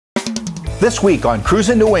This week on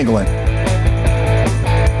Cruisin' New England.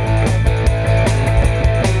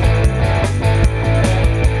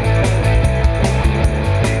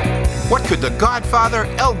 What could the Godfather,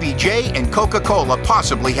 LBJ, and Coca-Cola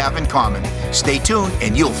possibly have in common? Stay tuned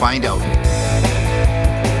and you'll find out.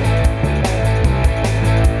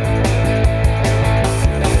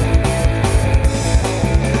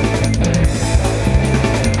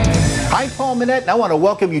 And I want to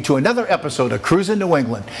welcome you to another episode of Cruisin' New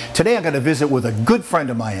England. Today I'm going to visit with a good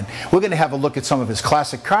friend of mine. We're going to have a look at some of his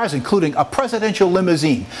classic cars, including a presidential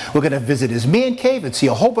limousine. We're going to visit his man cave and see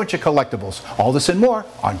a whole bunch of collectibles. All this and more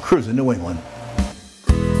on Cruisin' New England.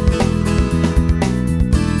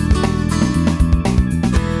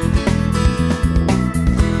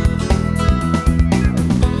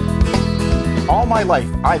 All my life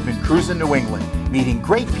I've been cruising New England, meeting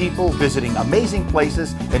great people, visiting amazing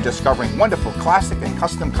places, and discovering wonderful classic and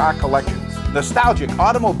custom car collections, nostalgic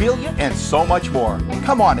automobilia, and so much more.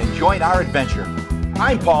 Come on and join our adventure.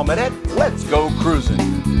 I'm Paul Manette. Let's go cruising.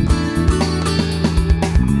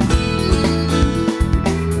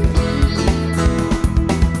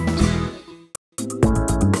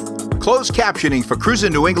 Closed captioning for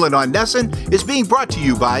Cruisin' New England on Nesson is being brought to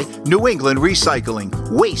you by New England Recycling.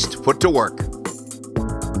 Waste put to work.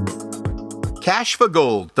 Cash for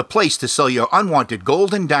Gold, the place to sell your unwanted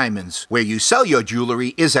gold and diamonds. Where you sell your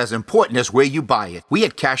jewelry is as important as where you buy it. We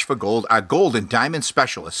at Cash for Gold are gold and diamond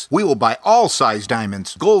specialists. We will buy all size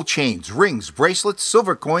diamonds, gold chains, rings, bracelets,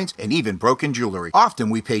 silver coins, and even broken jewelry.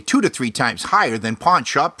 Often we pay 2 to 3 times higher than pawn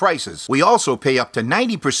shop prices. We also pay up to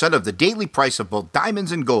 90% of the daily price of both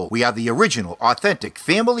diamonds and gold. We are the original, authentic,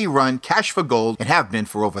 family-run Cash for Gold and have been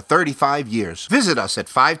for over 35 years. Visit us at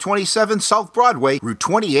 527 South Broadway, Route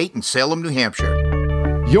 28 in Salem, New Hampshire.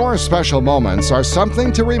 Your special moments are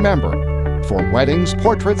something to remember. For weddings,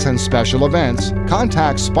 portraits, and special events,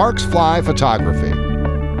 contact Sparks Fly Photography.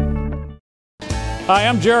 Hi,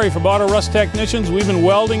 I'm Jerry from Auto Rust Technicians. We've been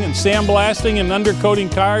welding and sandblasting and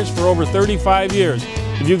undercoating cars for over 35 years.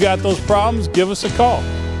 If you got those problems, give us a call.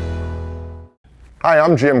 Hi,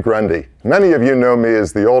 I'm Jim Grundy. Many of you know me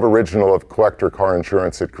as the old original of Collector Car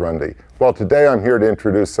Insurance at Grundy. Well, today I'm here to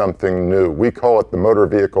introduce something new. We call it the Motor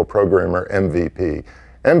Vehicle Programmer MVP.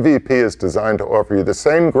 MVP is designed to offer you the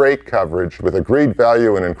same great coverage with agreed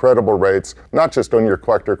value and incredible rates, not just on your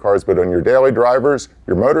collector cars, but on your daily drivers,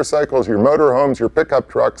 your motorcycles, your motorhomes, your pickup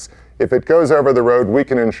trucks. If it goes over the road, we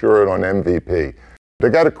can insure it on MVP. To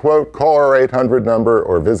get a quote, call our 800 number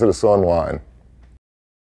or visit us online.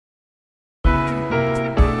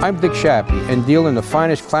 I'm Dick Shappy and deal in the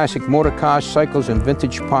finest classic motor cars, cycles, and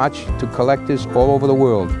vintage parts to collectors all over the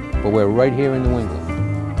world, but we're right here in New England.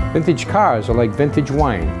 Vintage cars are like vintage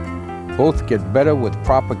wine. Both get better with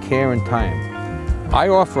proper care and time. I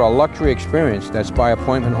offer a luxury experience that's by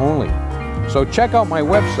appointment only. So check out my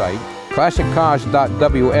website,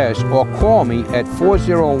 classiccars.ws, or call me at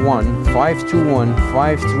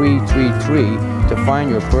 401-521-5333 to find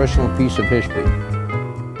your personal piece of history.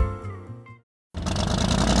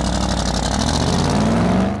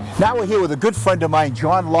 Now we're here with a good friend of mine,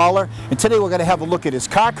 John Lawlor, and today we're going to have a look at his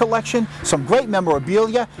car collection, some great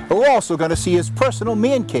memorabilia, but we're also going to see his personal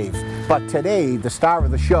man cave. But today, the star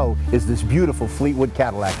of the show is this beautiful Fleetwood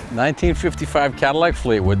Cadillac. 1955 Cadillac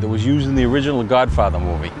Fleetwood that was used in the original Godfather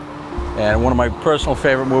movie, and one of my personal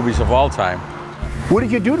favorite movies of all time. What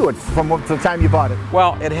did you do to it from the time you bought it?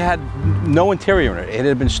 Well, it had no interior in it. It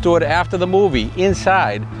had been stored after the movie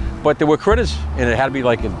inside, but there were critters, and it had to be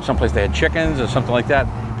like in someplace they had chickens or something like that,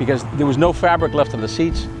 because there was no fabric left on the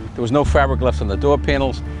seats, there was no fabric left on the door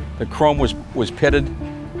panels, the chrome was pitted.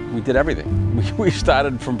 We did everything. We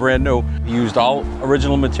started from brand new, used all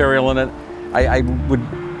original material in it. I would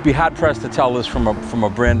be hard pressed to tell this from a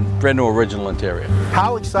brand new original interior.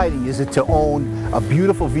 How exciting is it to own a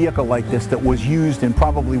beautiful vehicle like this that was used in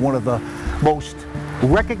probably one of the most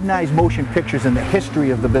recognized motion pictures in the history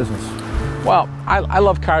of the business? Well, I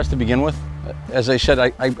love cars to begin with. As I said,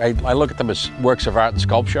 I look at them as works of art and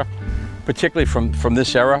sculpture, particularly from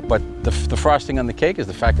this era, but the frosting on the cake is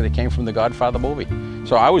the fact that it came from the Godfather movie.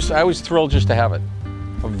 So I was thrilled just to have it.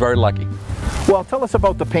 I'm very lucky. Well, tell us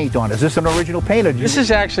about the paint on it. Is this an original paint? Or this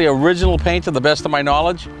is actually original paint to the best of my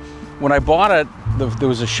knowledge. When I bought it, there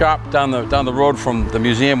was a shop down the road from the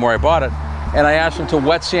museum where I bought it, and I asked them to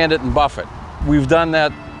wet sand it and buff it. We've done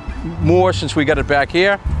that more since we got it back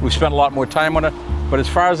here. We've spent a lot more time on it, but as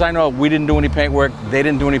far as I know, we didn't do any paint work, they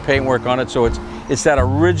didn't do any paint work on it, so it's that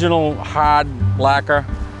original hard lacquer.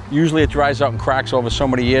 Usually it dries out and cracks over so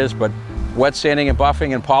many years, but wet sanding and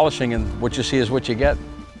buffing and polishing, and what you see is what you get.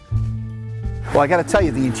 Well, I got to tell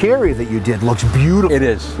you, the interior that you did looks beautiful. It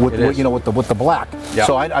is. With, It is. You know, with the black. Yeah.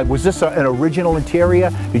 So, was this an original interior?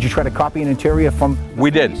 Did you try to copy an interior from?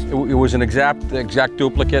 We did. It was an exact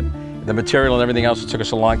duplicate. The material and everything else, it took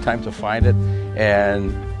us a long time to find it.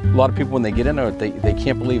 And a lot of people, when they get into it, they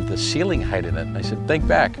can't believe the ceiling height in it. And I said, think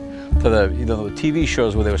back to the TV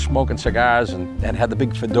shows where they were smoking cigars and had the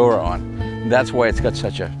big fedora on. And that's why it's got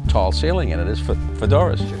such a tall ceiling in it, is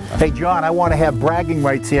fedoras. Hey, John, I want to have bragging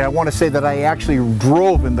rights here. I want to say that I actually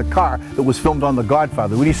drove in the car that was filmed on The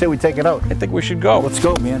Godfather. What do you say we take it out? I think we should go. Let's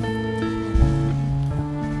go, man.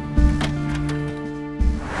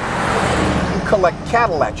 You collect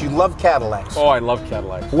Cadillacs. You love Cadillacs. Oh, I love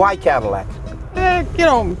Cadillacs. Why Cadillac? You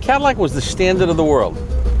know, Cadillac was the standard of the world.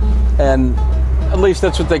 And at least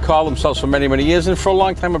that's what they called themselves for many, many years. And for a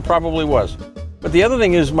long time, it probably was. But the other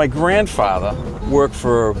thing is, my grandfather worked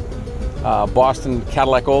for Boston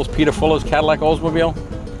Cadillac Olds, Peter Fuller's Cadillac Oldsmobile.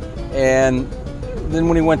 And then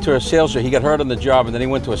when he went to a sales job, he got hurt on the job, and then he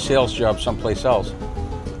went to a sales job someplace else.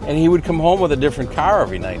 And he would come home with a different car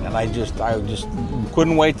every night. And I just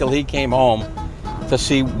couldn't wait till he came home to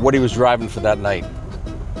see what he was driving for that night.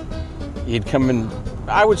 He'd come in,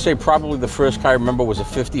 I would say probably the first car I remember was a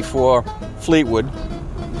 54 Fleetwood,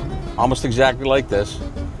 almost exactly like this.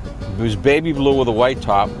 It was baby blue with a white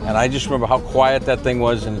top, and I just remember how quiet that thing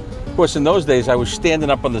was. And of course, in those days, I was standing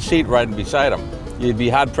up on the seat riding beside him. You'd be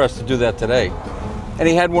hard pressed to do that today. And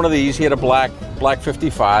he had one of these. He had a black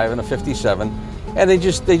 55 and a 57, and they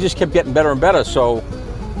just kept getting better and better. So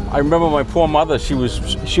I remember my poor mother. She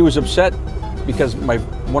was upset because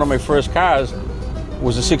one of my first cars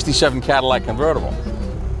was a 67 Cadillac convertible.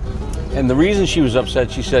 And the reason she was upset,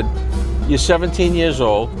 she said, "You're 17 years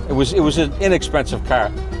old." It was an inexpensive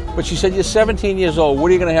car. But she said, "You're 17 years old. What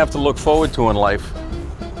are you going to have to look forward to in life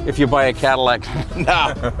if you buy a Cadillac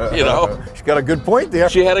now?" You know? She's got a good point there.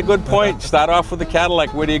 She had a good point. Start off with the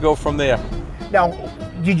Cadillac. Where do you go from there? Now,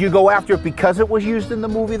 did you go after it because it was used in the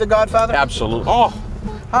movie The Godfather? Absolutely. Oh,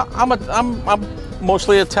 I'm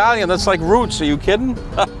mostly Italian. That's like roots. Are you kidding?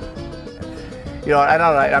 You know,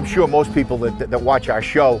 I'm sure most people that watch our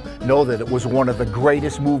show know that it was one of the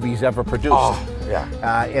greatest movies ever produced. Oh,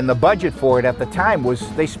 yeah. And the budget for it at the time was,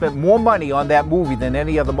 they spent more money on that movie than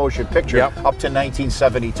any other motion picture up to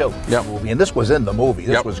 1972. Yep. Movie. And this was in the movie.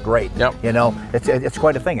 This was great. Yep. You know, it's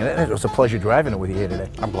quite a thing. And it was a pleasure driving it with you here today.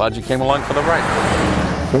 I'm glad you came along for the ride.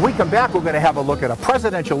 When we come back, we're going to have a look at a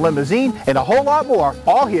presidential limousine and a whole lot more,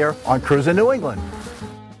 all here on Cruisin' New England.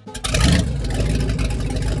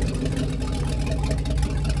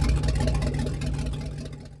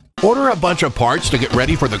 Order a bunch of parts to get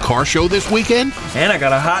ready for the car show this weekend? And I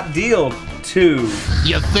got a hot deal, too.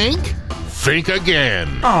 You think? Think again.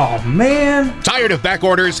 Oh, man. Tired of back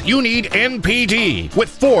orders? You need NPD. With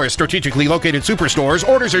 4 strategically located superstores,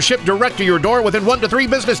 orders are shipped direct to your door within 1 to 3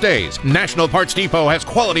 business days. National Parts Depot has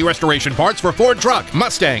quality restoration parts for Ford Truck,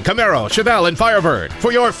 Mustang, Camaro, Chevelle, and Firebird.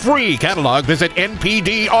 For your free catalog, visit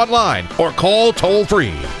NPD online or call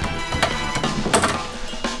toll-free.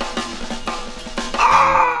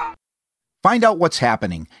 Find out what's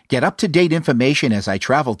happening. Get up-to-date information as I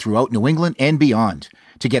travel throughout New England and beyond.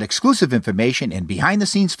 To get exclusive information and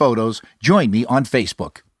behind-the-scenes photos, join me on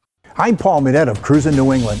Facebook. I'm Paul Minette of Cruisin'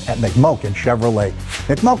 New England at McMulkin Chevrolet.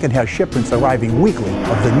 McMulkin has shipments arriving weekly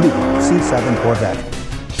of the new C7 Corvette.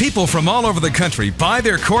 People from all over the country buy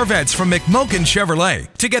their Corvettes from McMulkin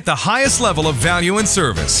Chevrolet to get the highest level of value and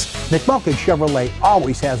service. McMulkin Chevrolet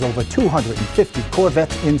always has over 250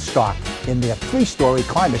 Corvettes in stock in their 3-story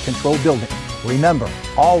climate-controlled building. Remember,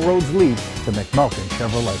 all roads lead to McMulkin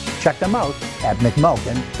Chevrolet. Check them out at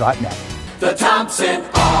McMulkin.net. The Thompson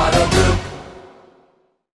Auto Group.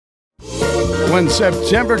 When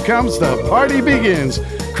September comes, the party begins.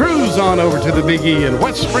 Cruise on over to the Big E in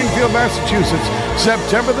West Springfield, Massachusetts,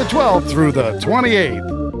 September the 12th through the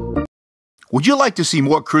 28th. Would you like to see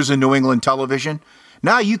more Cruisin' New England television?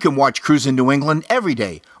 Now you can watch Cruisin' New England every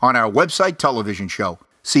day on our website television show.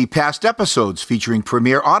 See past episodes featuring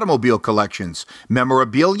premier automobile collections,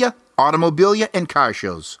 memorabilia, automobilia, and car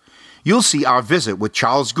shows. You'll see our visit with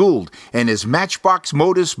Charles Gould and his Matchbox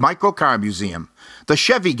Motors Microcar Museum, the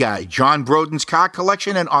Chevy Guy, John Broden's car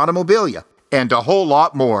collection and automobilia, and a whole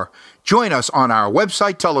lot more. Join us on our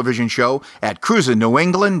website television show at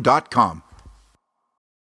cruisingNewEngland.com.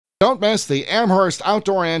 Don't miss the Amherst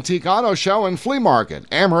Outdoor Antique Auto Show and Flea Market,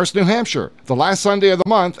 Amherst, New Hampshire. The last Sunday of the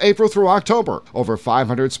month, April through October. Over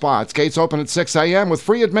 500 spots. Gates open at 6 a.m. with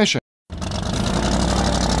free admission.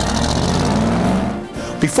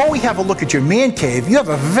 Before we have a look at your man cave, you have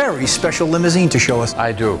a very special limousine to show us.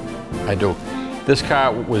 I do. This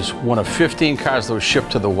car was one of 15 cars that was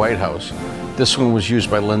shipped to the White House. This one was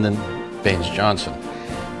used by Lyndon Baines Johnson.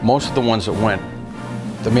 Most of the ones that went,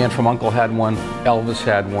 the Man from U.N.C.L.E. had one, Elvis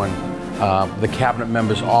had one, the cabinet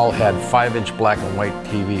members all had 5-inch black and white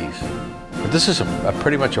TVs. But this is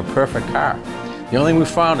pretty much a perfect car. The only thing we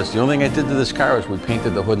found is, the only thing I did to this car is we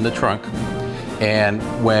painted the hood and the trunk. And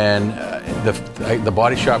when the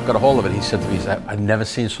body shop got a hold of it, he said to me, I've never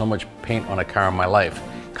seen so much paint on a car in my life.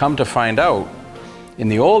 Come to find out, in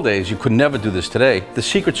the old days, you could never do this today. The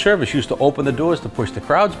Secret Service used to open the doors to push the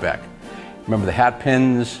crowds back. Remember the hat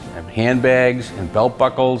pins and handbags and belt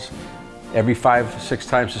buckles? Every 5 or 6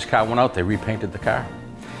 times this car went out, they repainted the car.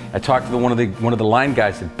 I talked to one of the line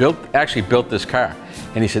guys that actually built this car,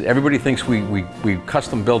 and he said everybody thinks we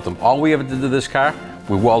custom built them. All we ever did to this car,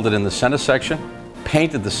 we welded in the center section,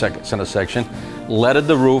 painted the center section, leaded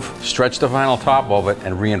the roof, stretched the vinyl top over it,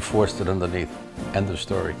 and reinforced it underneath. End of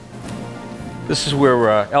story. This is where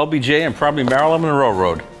LBJ and probably Marilyn Monroe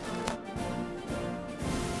rode.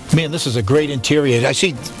 Man, this is a great interior. I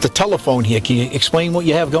see the telephone here. Can you explain what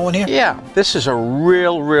you have going here? Yeah, this is a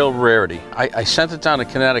real rarity. I sent it down to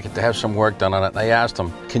Connecticut to have some work done on it, and I asked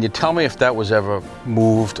him, can you tell me if that was ever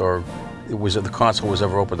moved or the console was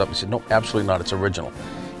ever opened up? He said, no, absolutely not, it's original.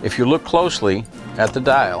 If you look closely at the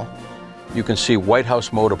dial, you can see White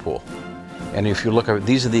House Motor Pool. And if you look at,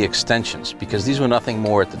 these are the extensions, because these were nothing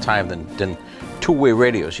more at the time than two-way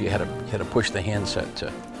radios. You had to push the handset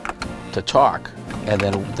to talk. And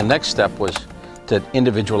then the next step was to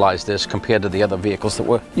individualize this compared to the other vehicles that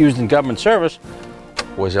were used in government service,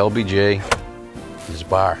 was LBJ, his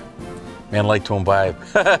bar. Man liked to imbibe.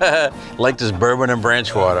 Liked his bourbon and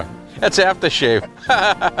branch water. That's aftershave.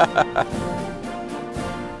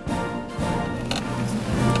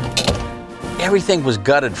 Everything was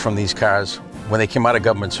gutted from these cars when they came out of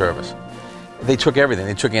government service. They took everything.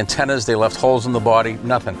 They took antennas, they left holes in the body,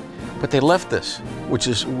 nothing. But they left this, which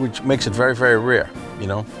makes it very rare, you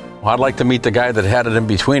know? Well, I'd like to meet the guy that had it in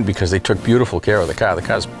between, because they took beautiful care of the car. The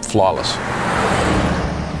car's flawless.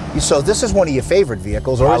 So this is one of your favorite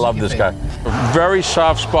vehicles, or I love this car. A very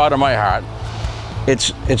soft spot in my heart.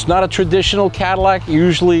 It's not a traditional Cadillac.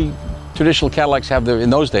 Usually, traditional Cadillacs have in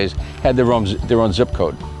those days, had their own zip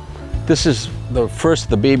code. This is the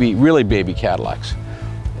first of the really baby Cadillacs.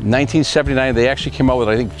 In 1979, they actually came out with,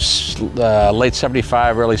 I think, late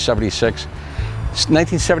 75, early 76.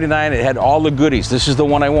 1979, it had all the goodies. This is the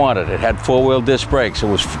one I wanted. It had 4-wheel disc brakes. It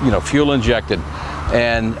was, fuel injected.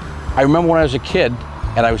 And I remember when I was a kid,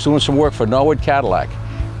 and I was doing some work for Norwood Cadillac,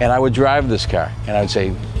 and I would drive this car, and I would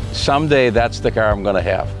say, someday that's the car I'm gonna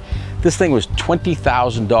have. This thing was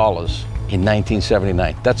 $20,000 in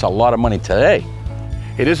 1979. That's a lot of money today.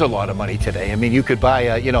 It is a lot of money today. I mean, you could buy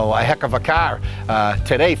a heck of a car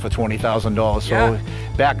today for $20,000. So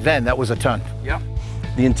back then, that was a ton. Yeah.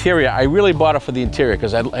 The interior, I really bought it for the interior,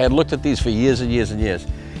 because I had looked at these for years and years and years.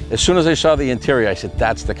 As soon as I saw the interior, I said,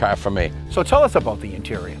 that's the car for me. So tell us about the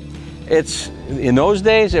interior. In those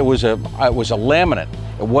days, it was a laminate.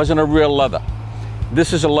 It wasn't a real leather.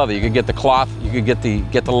 This is a leather. You could get the cloth, you could get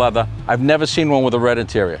the leather. I've never seen one with a red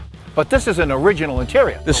interior. But this is an original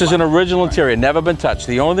interior. This is an original interior, never been touched.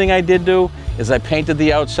 The only thing I did do is I painted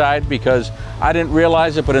the outside, because I didn't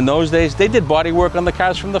realize it, but in those days, they did body work on the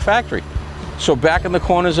cars from the factory. So back in the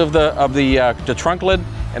corners of the trunk lid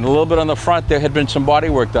and a little bit on the front, there had been some body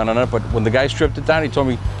work done on it, but when the guy stripped it down, he told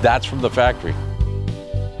me that's from the factory.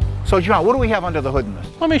 So John, what do we have under the hood in this?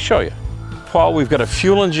 Let me show you. Paul, we've got a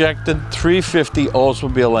fuel-injected 350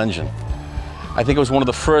 Oldsmobile engine. I think it was one of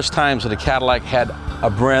the first times that a Cadillac had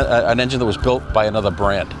an engine that was built by another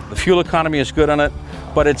brand. The fuel economy is good on it,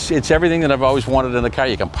 but it's everything that I've always wanted in the car.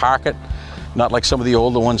 You can park it, not like some of the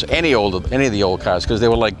older ones, any of the old cars, because they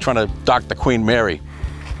were like trying to dock the Queen Mary.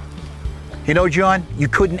 You know, John, you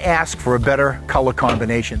couldn't ask for a better color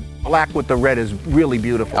combination. Black with the red is really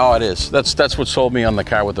beautiful. Oh, it is. That's what sold me on the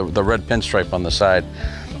car, with the red pinstripe on the side.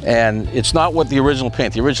 And it's not what the original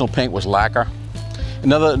paint. The original paint was lacquer.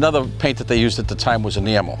 Another paint that they used at the time was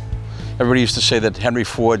enamel. Everybody used to say that Henry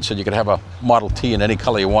Ford said you could have a Model T in any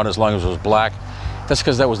color you want as long as it was black. That's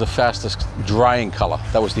because that was the fastest drying color.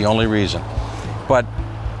 That was the only reason. But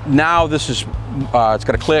now this is, it's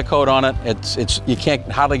got a clear coat on it. You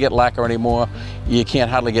can't hardly get lacquer anymore. You can't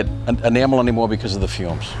hardly get enamel anymore because of the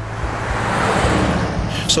fumes.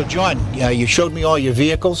 So John, you showed me all your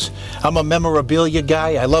vehicles. I'm a memorabilia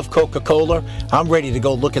guy. I love Coca-Cola. I'm ready to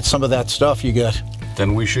go look at some of that stuff you got.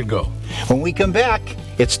 Then we should go. When we come back,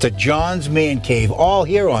 it's to John's Man Cave, all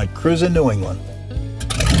here on Cruisin' New England.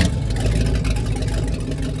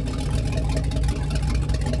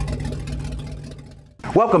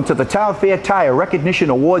 Welcome to the Town Fair Tire Recognition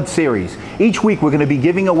Award Series. Each week we're going to be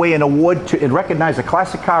giving away an award to recognize a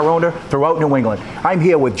classic car owner throughout New England. I'm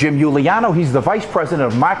here with Jim Giuliano. He's the Vice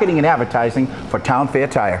President of Marketing and Advertising for Town Fair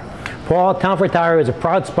Tire. Paul, Town Fair Tire is a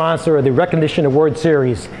proud sponsor of the Recognition Award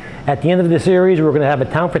Series. At the end of the series, we're going to have a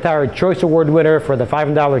Town Fair Tire Choice Award winner for the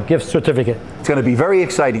 $5 gift certificate. It's going to be very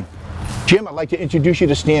exciting. Jim, I'd like to introduce you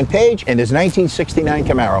to Stan Page and his 1969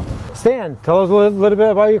 Camaro. Stan, tell us a little bit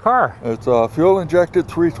about your car. It's a fuel-injected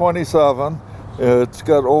 327. It's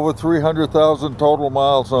got over 300,000 total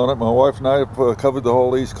miles on it. My wife and I have covered the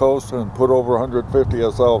whole East Coast and put over 150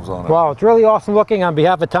 ourselves on it. Wow, it's really awesome looking. On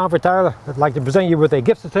behalf of Town Fair Tire, I'd like to present you with a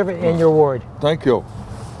gift certificate and your award. Thank you.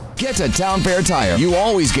 Get to Town Fair Tire. You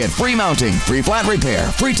always get free mounting, free flat repair,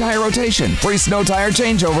 free tire rotation, free snow tire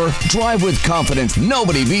changeover. Drive with confidence.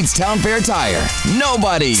 Nobody beats Town Fair Tire.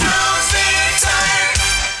 Nobody. Town Fair Tire.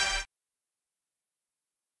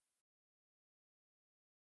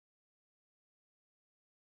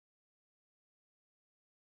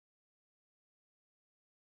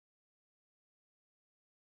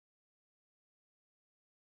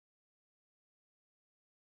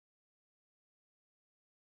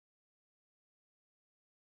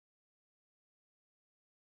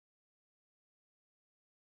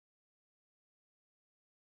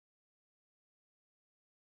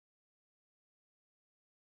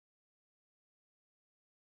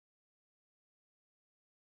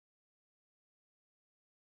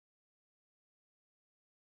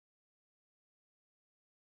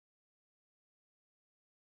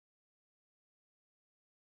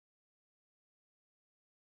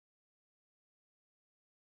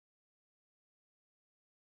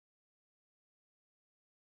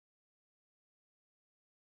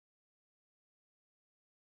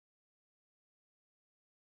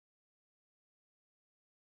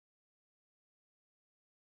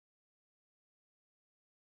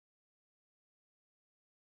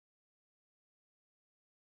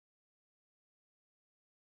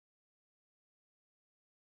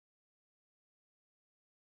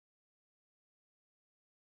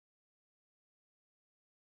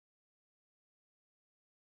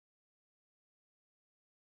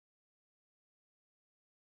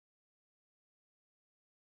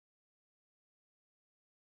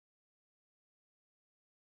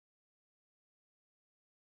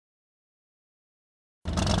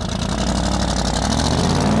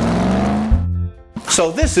 So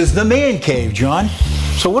this is the man cave, John.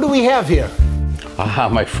 So what do we have here? Aha,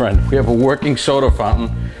 my friend. We have a working soda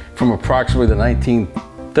fountain from approximately the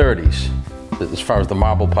 1930s, as far as the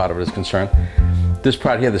marble part of it is concerned. This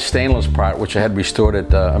part here, the stainless part, which I had restored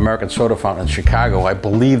at American Soda Fountain in Chicago, I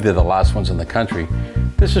believe they're the last ones in the country.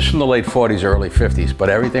 This is from the late 40s, early 50s, but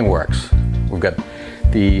everything works. We've got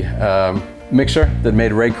the mixer that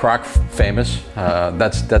made Ray Kroc famous.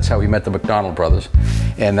 That's how he met the McDonald brothers,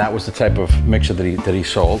 and that was the type of mixer that he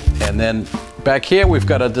sold. And then back here we've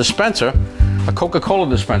got a dispenser, a Coca-Cola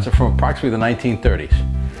dispenser from approximately the 1930s.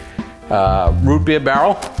 Root beer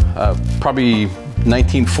barrel, probably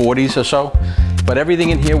 1940s or so. But everything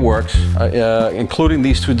in here works, including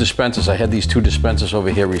these two dispensers. I had these two dispensers over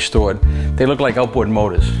here restored. They look like outboard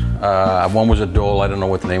motors. One was a Dole, I don't know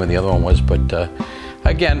what the name of the other one was, but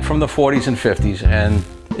again, from the 40s and 50s, and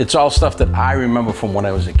it's all stuff that I remember from when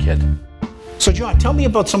I was a kid. So John, tell me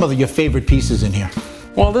about some of your favorite pieces in here.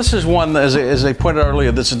 Well, this is one, as I pointed out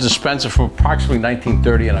earlier, this is a dispenser from approximately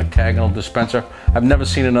 1930, an octagonal dispenser. I've never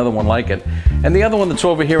seen another one like it. And the other one that's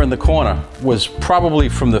over here in the corner was probably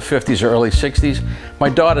from the 50s or early 60s. My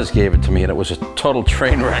daughters gave it to me, and it was a total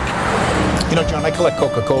train wreck. You know, John, I collect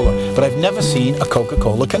Coca-Cola, but I've never seen a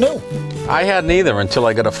Coca-Cola canoe. I hadn't either until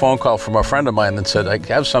I got a phone call from a friend of mine that said, I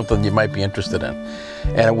have something you might be interested in.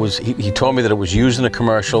 And it was, he told me that it was used in a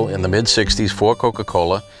commercial in the mid-60s for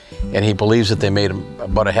Coca-Cola, and he believes that they made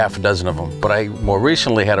about a half a dozen of them. But I more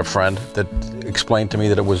recently had a friend that explained to me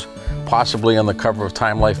that it was possibly on the cover of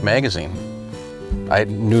Time Life magazine.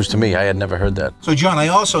 News to me, I had never heard that. So John, I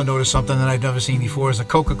also noticed something that I've never seen before, is a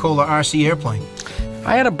Coca-Cola RC airplane.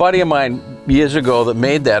 I had a buddy of mine years ago that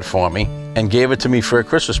made that for me and gave it to me for a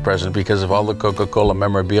Christmas present because of all the Coca-Cola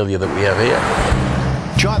memorabilia that we have here.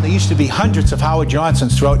 John, there used to be hundreds of Howard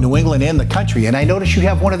Johnsons throughout New England and the country, and I noticed you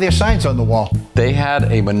have one of their signs on the wall. They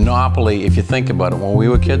had a monopoly, if you think about it. When we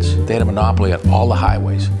were kids, they had a monopoly on all the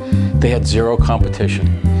highways. They had zero competition.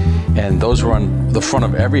 And those were on the front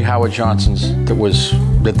of every Howard Johnson's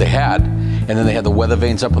that they had. And then they had the weather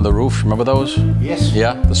vanes up on the roof. Remember those? Yes.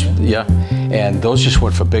 Yeah, yeah. And those just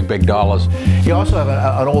went for big, big dollars. You also have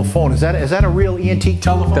an old phone. Is that a real antique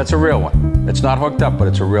telephone? That's a real one. It's not hooked up, but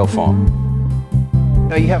it's a real phone.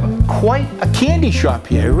 Now you have quite a candy shop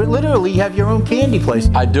here. Literally, you have your own candy place.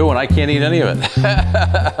 I do, and I can't eat any of it.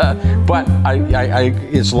 But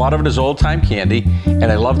it's a lot of it is old-time candy,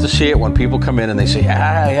 and I love to see it when people come in and they say,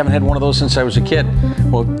 I haven't had one of those since I was a kid.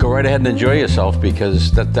 Well, go right ahead and enjoy yourself,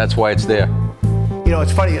 because that's why it's there. You know,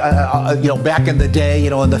 it's funny, you know, back in the day, you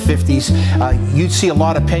know, in the 50s, you'd see a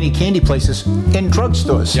lot of penny candy places in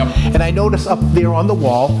drugstores. Yep. And I noticed up there on the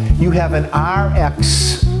wall, you have an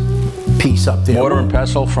RX piece up there. Mortar and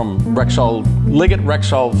pestle from Liggett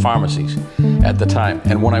Rexall pharmacies at the time.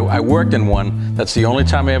 And when I worked in one, that's the only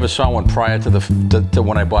time I ever saw one prior to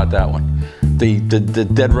when I bought that one. The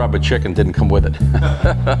dead rubber chicken didn't come with it.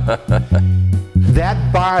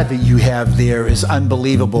 That bar that you have there is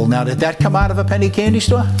unbelievable. Now, did that come out of a penny candy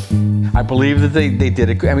store? I believe that they did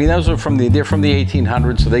it. I mean, those are they're from the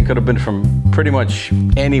 1800s, so they could have been from pretty much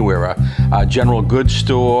anywhere, a general goods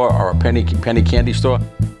store or a penny candy store.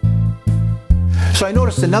 So I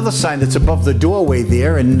noticed another sign that's above the doorway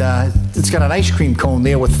there, and it's got an ice cream cone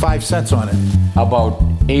there with 5 cents on it. About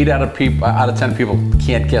 8 out of 10 people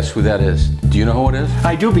can't guess who that is. Do you know who it is?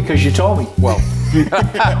 I do, because you told me. Well,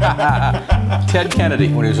 Ted Kennedy,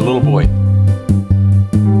 when he was a little boy.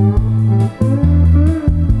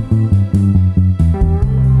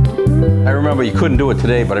 I remember, you couldn't do it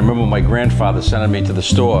today, but I remember my grandfather sending me to the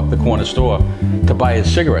store, the corner store, to buy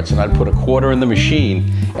his cigarettes, and I'd put a quarter in the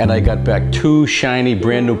machine, and I got back 2 shiny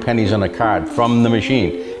brand new pennies on a card from the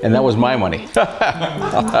machine, and that was my money.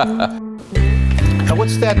 Now,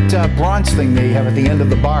 what's that bronze thing that you have at the end of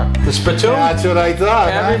the bar? The spittoon? That's what I thought.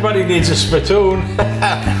 Everybody needs a spittoon.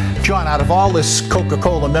 John, out of all this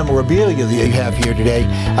Coca-Cola memorabilia that you have here today,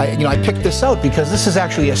 I picked this out because this is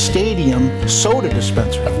actually a stadium soda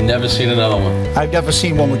dispenser. I've never seen another one. I've never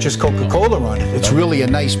seen one with just Coca-Cola on it. It's really a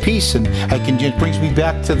nice piece, and it brings me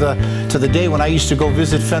back to the day when I used to go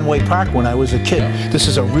visit Fenway Park when I was a kid. Yeah. This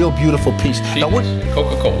is a real beautiful piece. Now,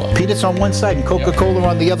 Coca-Cola. Peanuts on one side and Coca-Cola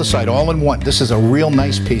on the other side, all in one. This is a real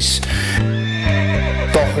nice piece.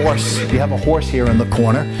 The horse. You have a horse here in the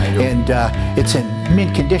corner, and it's in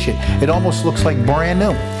mint condition. It almost looks like brand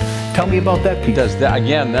new. Tell me about that piece.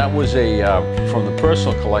 Again, that was from the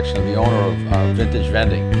personal collection of the owner of Vintage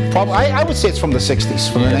Vending. Probably, I would say it's from the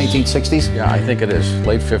 60s, from the 1960s. Yeah, I think it is.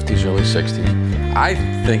 Late 50s, early 60s. I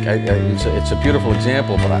think it's a beautiful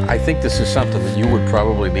example, but I think this is something that you would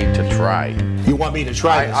probably need to try. You want me to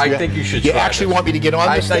try this? I think you should try You actually want me to get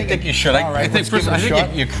on this thing? I think you should. All right, I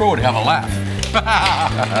think your crew would have a laugh.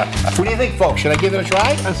 What do you think, folks? Should I give it a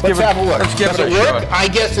try? Let's have a look. Let's give does it a work? shot. I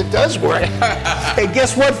guess it does work. Hey,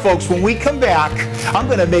 guess what, folks? When we come back, I'm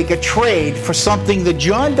going to make a trade for something that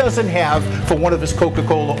John doesn't have for one of his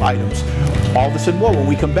Coca-Cola items. All this and more when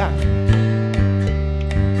we come back.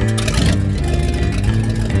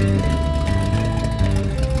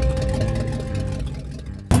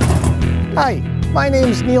 Hi, my name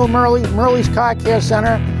is Neil Murley, Murley's Car Care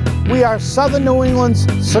Center. We are Southern New England's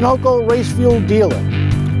Sunoco race fuel dealer.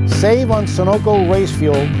 Save on Sunoco race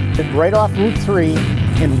fuel right off Route 3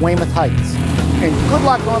 in Weymouth Heights. And good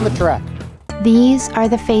luck on the track. These are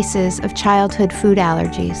the faces of childhood food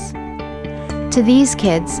allergies. To these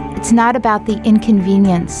kids, it's not about the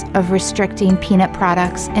inconvenience of restricting peanut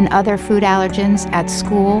products and other food allergens at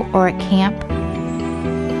school or at camp.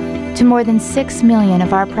 To more than 6 million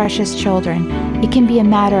of our precious children, it can be a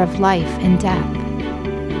matter of life and death.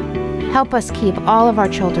 Help us keep all of our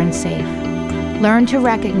children safe. Learn to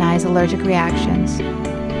recognize allergic reactions.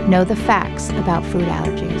 Know the facts about food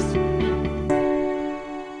allergies.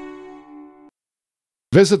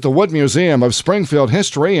 Visit the Wood Museum of Springfield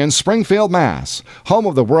History in Springfield, Mass., home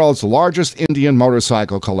of the world's largest Indian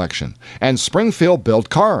motorcycle collection, and Springfield-built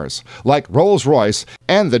cars, like Rolls-Royce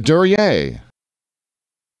and the Duryea.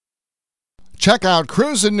 Check out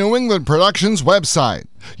Cruisin New England Productions' website.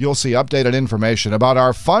 You'll see updated information about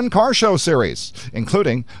our fun car show series,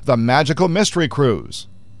 including the Magical Mystery Cruise,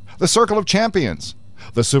 the Circle of Champions,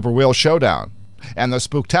 the Super Wheel Showdown, and the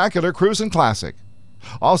Spooktacular Cruisin' Classic.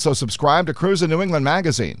 Also subscribe to Cruisin New England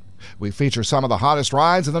magazine. We feature some of the hottest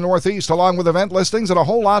rides in the Northeast, along with event listings and a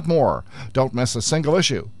whole lot more. Don't miss a single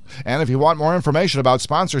issue. And if you want more information about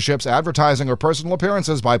sponsorships, advertising, or personal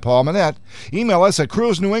appearances by Paul Manette, email us at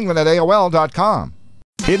cruisenewengland@aol.com.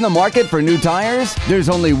 In the market for new tires? There's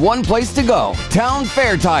only one place to go, Town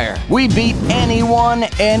Fair Tire. We beat anyone,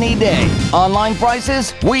 any day. Online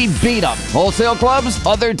prices? We beat them. Wholesale clubs?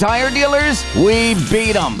 Other tire dealers? We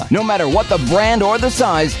beat them. No matter what the brand or the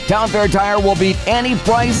size, Town Fair Tire will beat any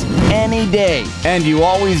price, any day. And you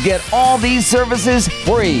always get all these services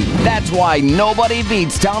free. That's why nobody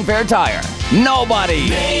beats Town Fair Tire. Nobody!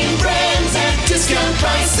 Name brands at discount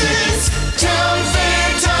prices. Town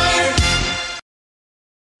Fair Tire.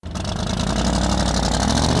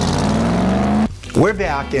 We're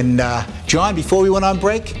back, and John, before we went on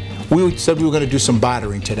break, we said we were going to do some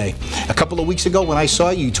bartering today. A couple of weeks ago when I saw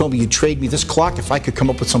you, you told me you'd trade me this clock if I could come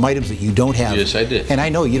up with some items that you don't have. Yes, I did. And I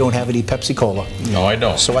know you don't have any Pepsi-Cola. No, I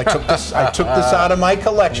don't. So I took this out of my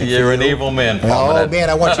collection. You're an evil man, Paul. Oh, man,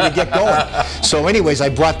 I want you to get going. So anyways, I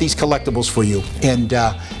brought these collectibles for you, and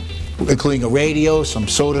including a radio, some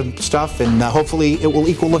soda stuff, and hopefully it will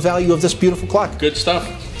equal the value of this beautiful clock. Good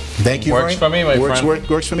stuff. Thank you. Works for me, my friend.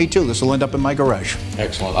 Works for me too. This will end up in my garage.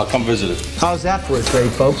 Excellent. I'll come visit it. How's that for a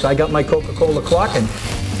trade, folks? I got my Coca-Cola clock, and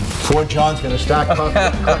poor John's going to start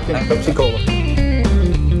collecting Pepsi-Cola.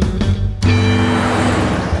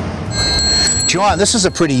 John, this is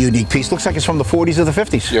a pretty unique piece. Looks like it's from the 40s or the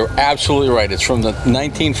 50s. You're absolutely right. It's from the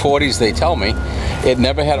 1940s, they tell me. It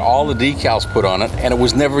never had all the decals put on it, and it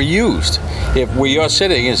was never used. Where you're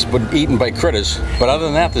sitting is been eaten by critters, but other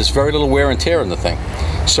than that, there's very little wear and tear in the thing.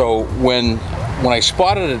 So when I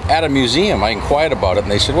spotted it at a museum, I inquired about it,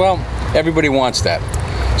 and they said, well, everybody wants that.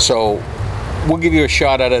 So we'll give you a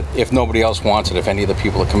shot at it if nobody else wants it, if any of the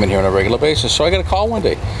people that come in here on a regular basis. So I got a call one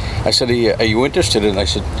day. I said, are you interested? And I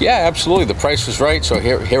said, yeah, absolutely. The price was right, so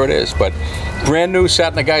here it is. But brand new, sat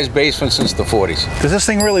in the guy's basement since the 40s. Does this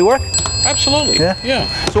thing really work? Absolutely. Yeah.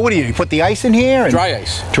 So what do? You put the ice in here? And dry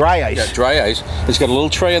ice. Dry ice. Yeah, dry ice. It's got a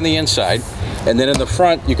little tray on the inside, and then in the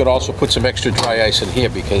front you could also put some extra dry ice in here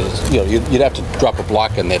because you'd have to drop a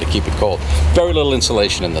block in there to keep it cold. Very little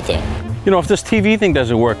insulation in the thing. You know, if this TV thing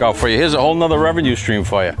doesn't work out for you, here's a whole nother revenue stream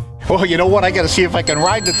for you. Well, you know what? I got to see if I can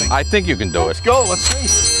ride the thing. I think you can do Let's go. Let's see.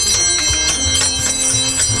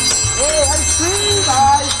 Hey,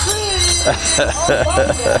 ice cream!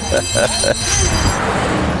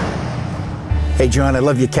 Hey, John, I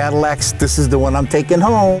love your Cadillacs. This is the one I'm taking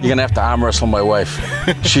home. You're going to have to arm wrestle my wife.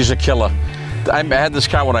 She's a killer. I had this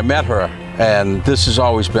car when I met her, and this has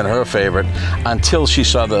always been her favorite until she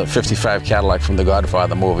saw the 55 Cadillac from the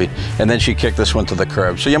Godfather movie, and then she kicked this one to the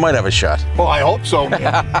curb. So you might have a shot. Well, I hope so.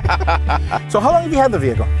 So how long have you had the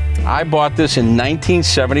vehicle? I bought this in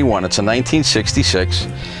 1971. It's a 1966.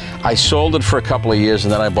 I sold it for a couple of years,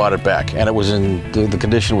 and then I bought it back, and it was the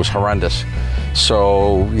condition was horrendous.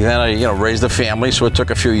 So then I raised a family, so it took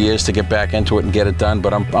a few years to get back into it and get it done,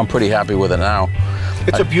 but I'm pretty happy with it now.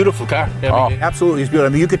 It's a beautiful car. Absolutely, it's beautiful. I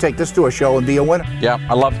mean, you could take this to a show and be a winner. Yeah,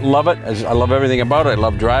 I love it. I love everything about it. I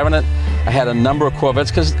love driving it. I had a number of Corvettes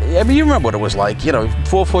because you remember what it was like.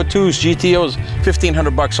 442s, GTOs,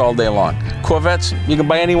 $1,500 all day long. Corvettes, you can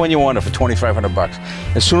buy any one you wanted for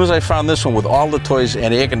 $2,500. As soon as I found this one with all the toys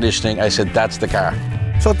and air conditioning, I said, that's the car.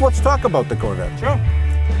 So let's talk about the Corvette. Sure.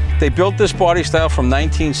 They built this body style from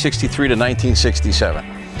 1963 to 1967.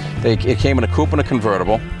 It came in a coupe and a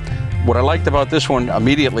convertible. What I liked about this one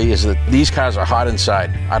immediately is that these cars are hot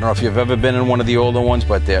inside. I don't know if you've ever been in one of the older ones,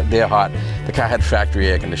 but they're hot. The car had factory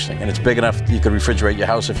air conditioning, and it's big enough you could refrigerate your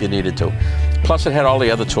house if you needed to. Plus, it had all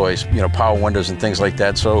the other toys, power windows and things like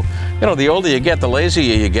that. So, the older you get, the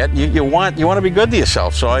lazier you get. You want to be good to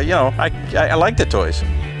yourself. So, I like the toys.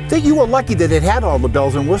 I think you were lucky that it had all the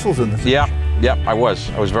bells and whistles in this. Yeah, I was.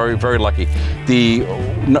 I was very, very lucky. The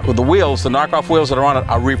wheels, the knockoff wheels that are on it,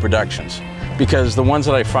 are reproductions, because the ones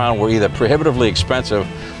that I found were either prohibitively expensive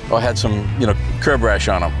or had some, curb rash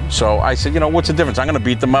on them. So I said, what's the difference? I'm going to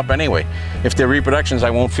beat them up anyway. If they're reproductions,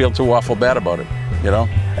 I won't feel too awful bad about it,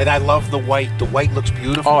 And I love the white. The white looks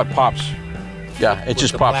beautiful. Oh, it pops. Yeah, it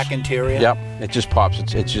just pops. Black interior. Yep, it just pops.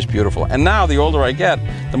 It's just beautiful. And now, the older I get,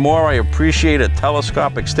 the more I appreciate a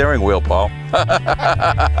telescopic steering wheel, Paul.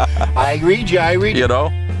 I read you.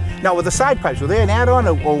 Now, with the side pipes, were they an add-on,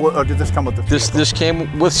 or did this come with the vehicle? This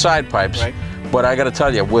came with side pipes, right. But I got to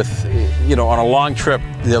tell you, on a long trip,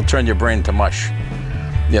 they'll turn your brain to mush.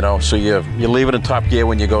 So you leave it in top gear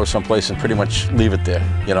when you go someplace and pretty much leave it there.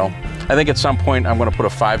 I think at some point I'm going to put a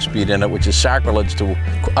 5-speed in it, which is sacrilege to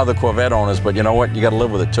other Corvette owners, but you know what? You got to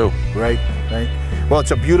live with it too. Right. Well,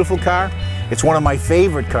 it's a beautiful car. It's one of my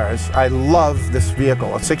favorite cars. I love this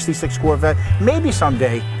vehicle, a 66 Corvette. Maybe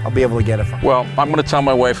someday I'll be able to get it from. Well, I'm going to tell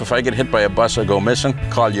my wife if I get hit by a bus or go missing,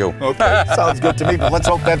 call you. Okay, sounds good to me, but let's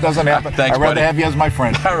hope that doesn't happen. Thanks, I'd rather have you as my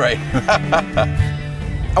friend. All right.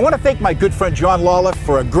 I want to thank my good friend John Lawlor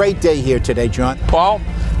for a great day here today, John. Paul,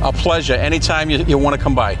 a pleasure. Anytime you want to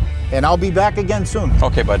come by. And I'll be back again soon.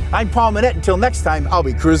 Okay, bud. I'm Paul Manette. Until next time, I'll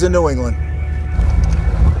be cruising New England.